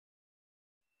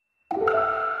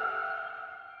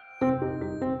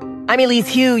I'm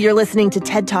Elise Hu. You're listening to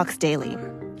TED Talks Daily.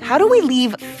 How do we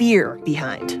leave fear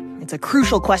behind? It's a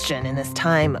crucial question in this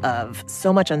time of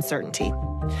so much uncertainty.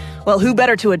 Well, who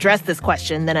better to address this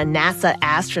question than a NASA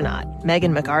astronaut,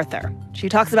 Megan McArthur? She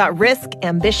talks about risk,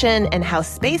 ambition, and how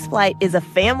spaceflight is a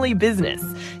family business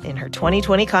in her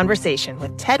 2020 conversation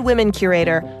with TEDWomen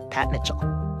curator Pat Mitchell.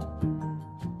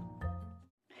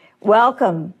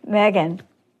 Welcome, Megan.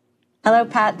 Hello,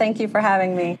 Pat. Thank you for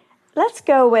having me. Let's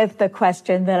go with the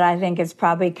question that I think is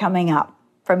probably coming up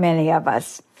for many of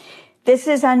us. This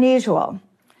is unusual.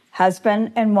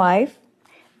 Husband and wife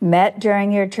met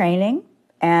during your training,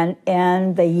 and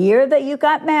in the year that you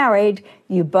got married,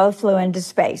 you both flew into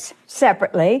space.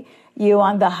 Separately, you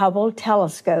on the Hubble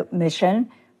telescope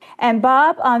mission, and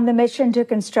Bob on the mission to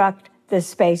construct the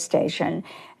space station.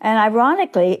 And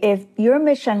ironically, if your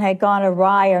mission had gone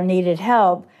awry or needed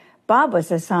help, Bob was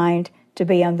assigned to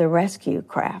be on the rescue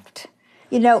craft.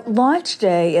 You know, launch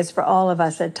day is for all of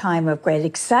us a time of great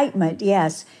excitement,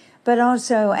 yes, but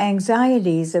also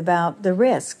anxieties about the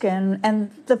risk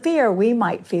and the fear we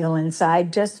might feel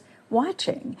inside just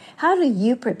watching. How do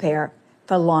you prepare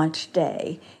for launch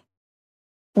day?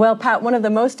 Well, Pat, one of the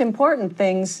most important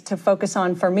things to focus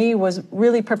on for me was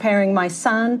really preparing my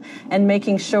son and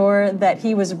making sure that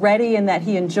he was ready and that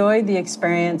he enjoyed the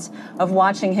experience of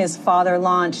watching his father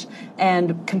launch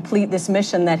and complete this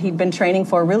mission that he'd been training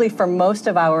for really for most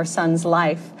of our son's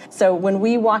life. So when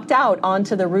we walked out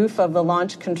onto the roof of the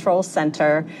Launch Control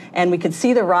Center and we could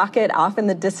see the rocket off in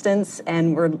the distance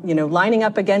and we're, lining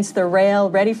up against the rail,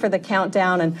 ready for the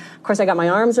countdown. And of course, I got my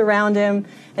arms around him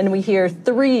and we hear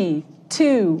 3,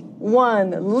 2,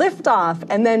 1, liftoff,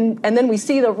 and then we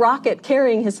see the rocket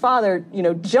carrying his father,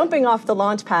 jumping off the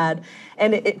launch pad.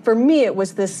 And for me, it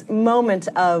was this moment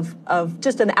of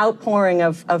just an outpouring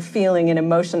of feeling and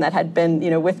emotion that had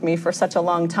been, with me for such a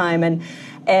long time.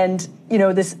 And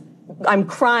this, I'm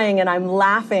crying and I'm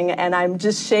laughing and I'm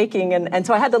just shaking. And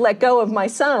so I had to let go of my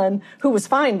son, who was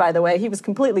fine, by the way. He was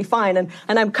completely fine. And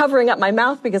I'm covering up my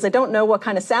mouth because I don't know what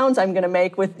kind of sounds I'm going to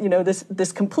make with,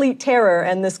 this complete terror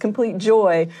and this complete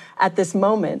joy at this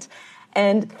moment.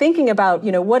 And thinking about,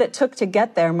 what it took to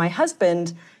get there, my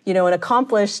husband, an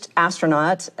accomplished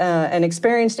astronaut, an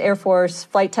experienced Air Force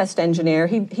flight test engineer,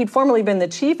 he'd formerly been the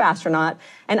chief astronaut,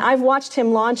 and I've watched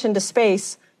him launch into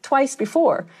space twice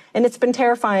before, and it's been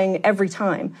terrifying every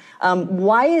time.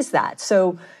 Why is that?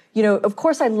 So, of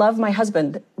course I love my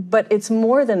husband, but it's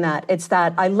more than that. It's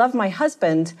that I love my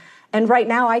husband, and right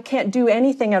now I can't do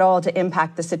anything at all to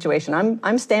impact the situation.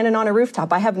 I'm standing on a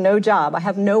rooftop. I have no job. I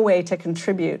have no way to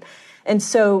contribute. And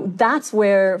so that's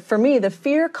where, for me, the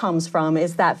fear comes from,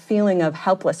 is that feeling of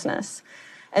helplessness.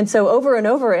 And so over and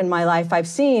over in my life, I've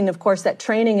seen, of course, that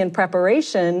training and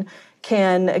preparation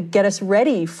can get us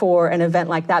ready for an event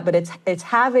like that, but it's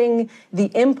having the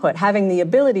input, having the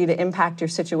ability to impact your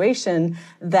situation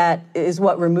that is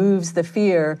what removes the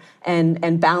fear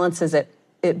and balances it.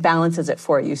 It balances it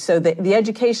for you. So the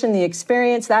education, the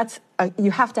experience, you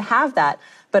have to have that,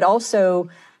 but also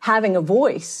having a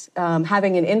voice,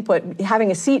 having an input,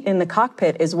 having a seat in the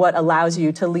cockpit is what allows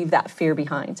you to leave that fear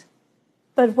behind.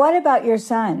 But what about your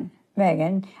son,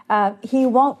 Megan? He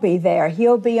won't be there.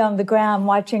 He'll be on the ground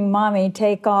watching mommy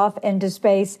take off into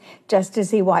space, just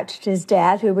as he watched his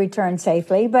dad, who returned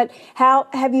safely. But how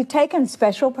have you taken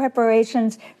special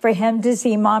preparations for him to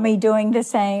see mommy doing the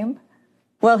same?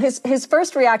 Well, his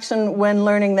first reaction when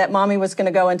learning that mommy was going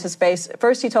to go into space,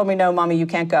 first he told me, "No, mommy, you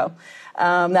can't go."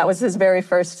 That was his very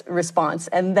first response.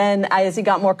 And then as he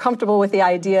got more comfortable with the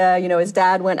idea, his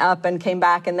dad went up and came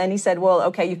back, and then he said, "Well,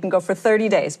 okay, you can go for 30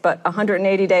 days, but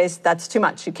 180 days, that's too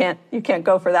much. You can't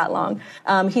go for that long."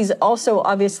 He's also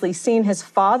obviously seen his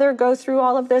father go through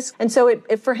all of this. And so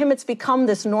for him, it's become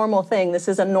this normal thing. This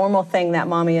is a normal thing that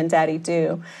mommy and daddy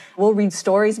do. We'll read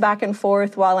stories back and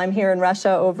forth while I'm here in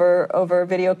Russia over a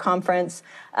video conference.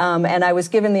 And I was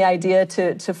given the idea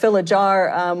to fill a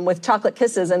jar with chocolate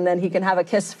kisses, and then he can have a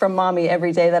kiss from mommy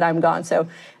every day that I'm gone. So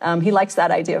he likes that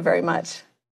idea very much.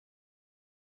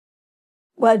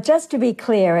 Well, just to be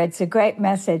clear, it's a great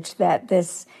message that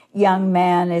this young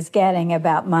man is getting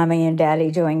about mommy and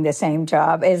daddy doing the same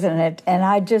job, isn't it? And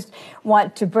I just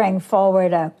want to bring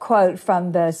forward a quote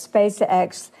from the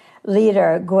SpaceX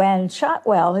leader, Gwen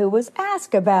Shotwell, who was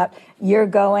asked about your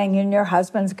going and your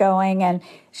husband's going, and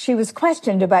she was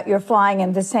questioned about your flying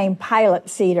in the same pilot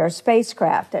seat or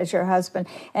spacecraft as your husband.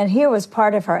 And here was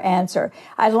part of her answer.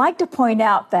 "I'd like to point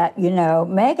out that,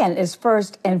 Megan is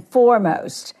first and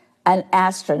foremost an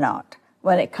astronaut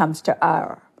when it comes to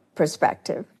our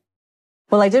perspective."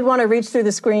 Well, I did want to reach through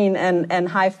the screen and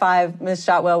high five Ms.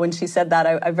 Shotwell when she said that.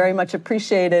 I very much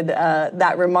appreciated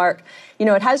that remark. You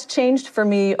know, it has changed for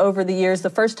me over the years. The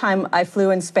first time I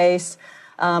flew in space,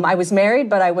 I was married,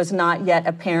 but I was not yet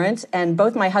a parent. And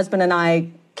both my husband and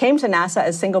I came to NASA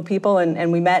as single people,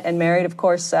 and we met and married, of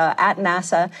course, at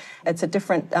NASA. It's a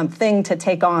different thing to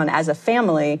take on as a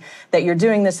family, that you're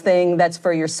doing this thing that's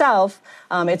for yourself.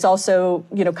 It's also,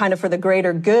 you know, kind of for the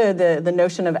greater good. The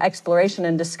notion of exploration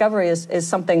and discovery is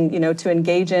something, you know, to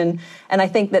engage in. And I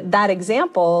think that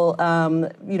example,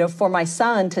 you know, for my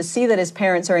son to see that his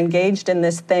parents are engaged in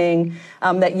this thing,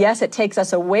 that yes, it takes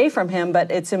us away from him, but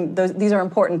these are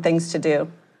important things to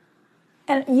do.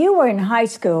 And you were in high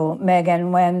school,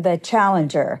 Megan, when the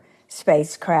Challenger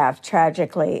spacecraft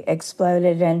tragically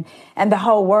exploded and the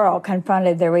whole world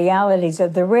confronted the realities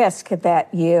of the risk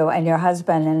that you and your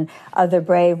husband and other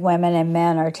brave women and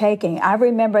men are taking. I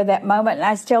remember that moment, and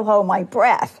I still hold my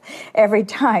breath every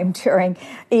time during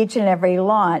each and every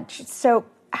launch. So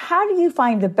how do you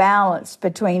find the balance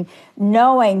between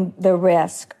knowing the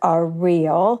risks are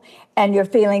real and you're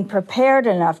feeling prepared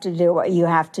enough to do what you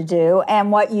have to do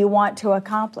and what you want to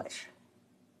accomplish?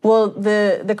 Well,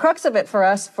 the crux of it for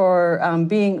us, for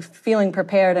feeling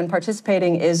prepared and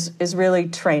participating, is really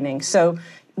training. So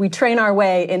we train our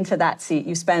way into that seat.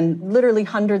 You spend literally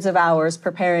hundreds of hours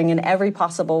preparing in every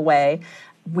possible way.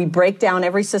 We break down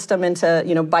every system into,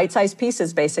 you know, bite-sized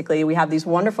pieces, basically. We have these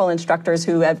wonderful instructors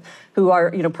who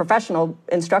are, you know, professional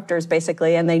instructors,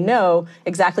 basically, and they know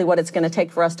exactly what it's going to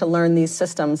take for us to learn these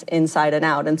systems inside and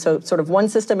out. And so sort of one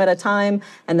system at a time,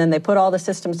 and then they put all the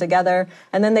systems together,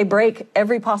 and then they break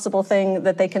every possible thing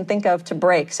that they can think of to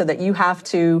break, so that you have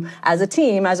to, as a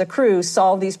team, as a crew,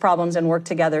 solve these problems and work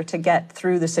together to get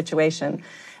through the situation.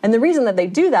 And the reason that they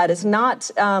do that is not,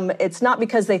 it's not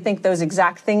because they think those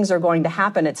exact things are going to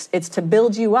happen. It's to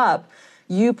build you up.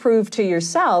 You prove to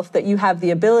yourself that you have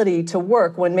the ability to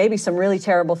work when maybe some really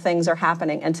terrible things are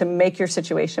happening and to make your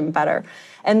situation better.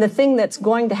 And the thing that's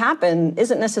going to happen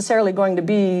isn't necessarily going to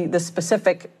be the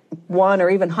specific one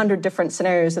or even 100 different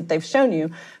scenarios that they've shown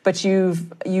you, but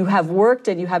you have worked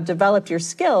and you have developed your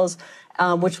skills,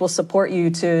 which will support you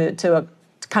to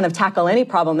kind of tackle any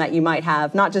problem that you might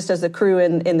have, not just as a crew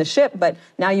in the ship, but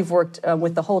now you've worked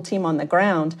with the whole team on the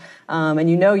ground, and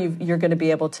you know you're going to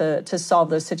be able to solve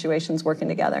those situations working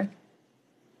together.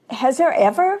 Has there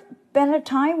ever been a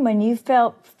time when you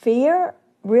felt fear,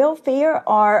 real fear,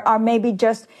 or maybe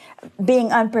just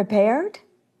being unprepared?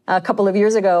 A couple of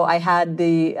years ago, I had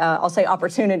the, I'll say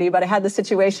opportunity, but I had the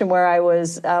situation where I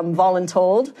was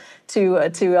voluntold to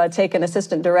take an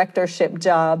assistant directorship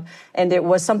job, and it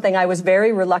was something I was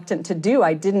very reluctant to do.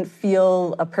 I didn't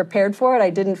feel prepared for it. I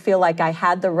didn't feel like I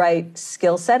had the right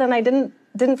skill set, and I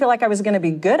didn't feel like I was going to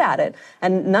be good at it.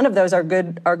 And none of those are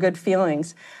good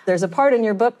feelings. There's a part in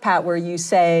your book, Pat, where you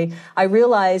say, I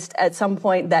realized at some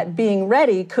point that being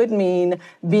ready could mean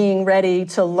being ready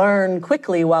to learn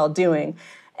quickly while doing.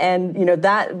 And, you know,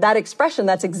 that expression,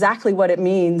 that's exactly what it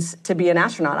means to be an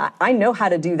astronaut. I know how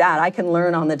to do that. I can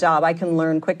learn on the job. I can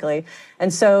learn quickly.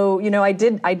 And so, you know, I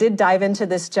did dive into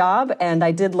this job, and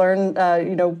I did learn,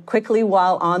 you know, quickly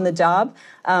while on the job.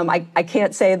 I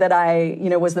can't say that I, you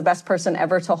know, was the best person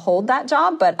ever to hold that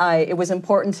job, but it was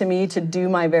important to me to do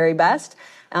my very best.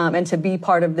 And to be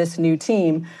part of this new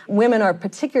team. Women are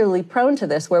particularly prone to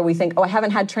this, where we think, oh, I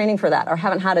haven't had training for that, or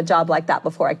haven't had a job like that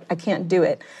before. I can't do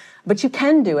it. But you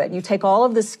can do it. You take all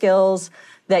of the skills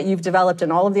that you've developed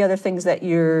and all of the other things that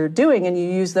you're doing, and you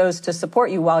use those to support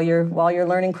you while you're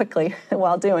learning quickly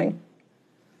while doing.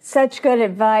 Such good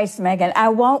advice, Megan. I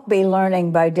won't be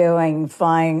learning by doing,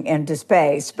 flying into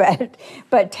space,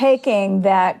 but taking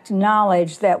that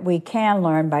knowledge that we can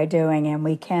learn by doing and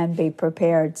we can be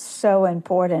prepared, so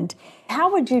important.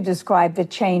 How would you describe the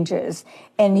changes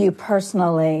in you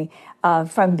personally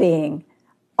from being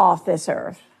off this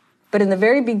earth? But in the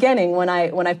very beginning, when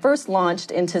I first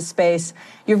launched into space,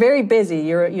 you're very busy.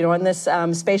 You're on this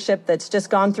spaceship that's just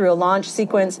gone through a launch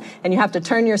sequence, and you have to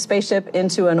turn your spaceship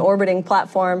into an orbiting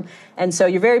platform. And so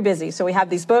you're very busy. So we have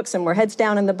these books, and we're heads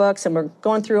down in the books, and we're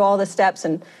going through all the steps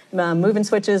and moving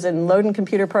switches and loading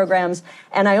computer programs.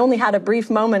 And I only had a brief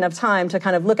moment of time to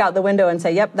kind of look out the window and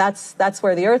say, yep, that's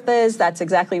where the Earth is. That's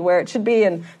exactly where it should be.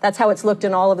 And that's how it's looked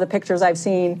in all of the pictures I've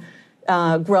seen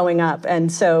growing up.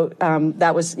 And so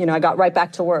that was, I got right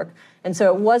back to work. And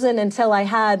so it wasn't until I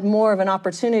had more of an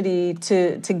opportunity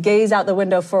to gaze out the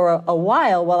window for a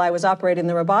while I was operating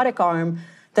the robotic arm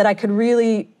that I could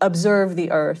really observe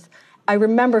the Earth. I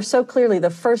remember so clearly the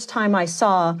first time I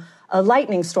saw a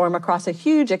lightning storm across a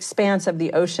huge expanse of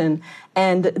the ocean.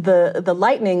 And the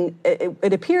lightning,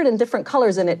 it appeared in different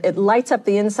colors, and it lights up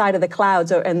the inside of the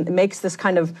clouds and makes this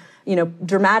kind of,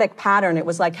 dramatic pattern. It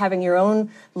was like having your own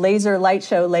laser light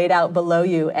show laid out below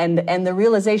you. And the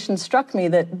realization struck me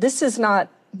that this is not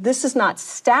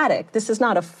static. This is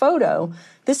not a photo.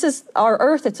 This is our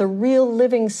Earth. It's a real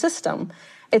living system.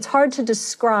 It's hard to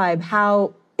describe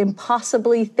how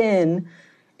impossibly thin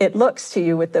it looks to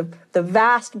you, with the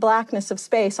vast blackness of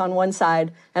space on one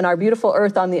side and our beautiful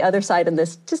Earth on the other side, and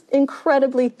this just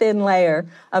incredibly thin layer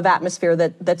of atmosphere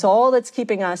that's all that's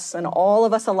keeping us and all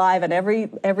of us alive, and every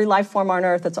life form on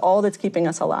Earth, that's all that's keeping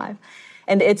us alive.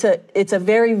 And it's a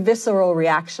very visceral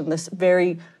reaction, this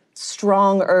very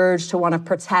strong urge to want to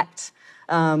protect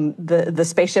the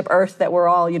spaceship Earth that we're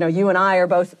all, you and I are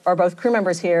both crew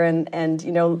members here,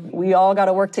 and we all got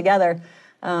to work together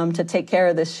to take care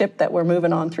of this ship that we're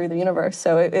moving on through the universe.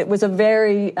 So it was a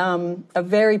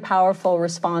very powerful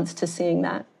response to seeing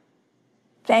that.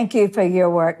 Thank you for your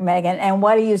work, Megan. And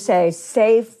what do you say?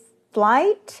 Safe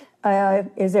flight?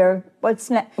 Is there,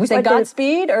 what's next? We say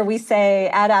Godspeed, or we say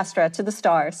Ad Astra, to the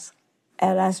stars.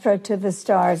 Ad Astra, to the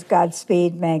stars.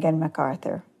 Godspeed, Megan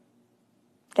McArthur.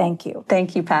 Thank you.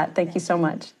 Thank you, Pat. Thank you so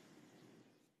much.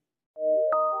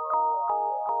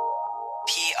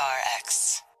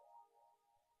 PRX.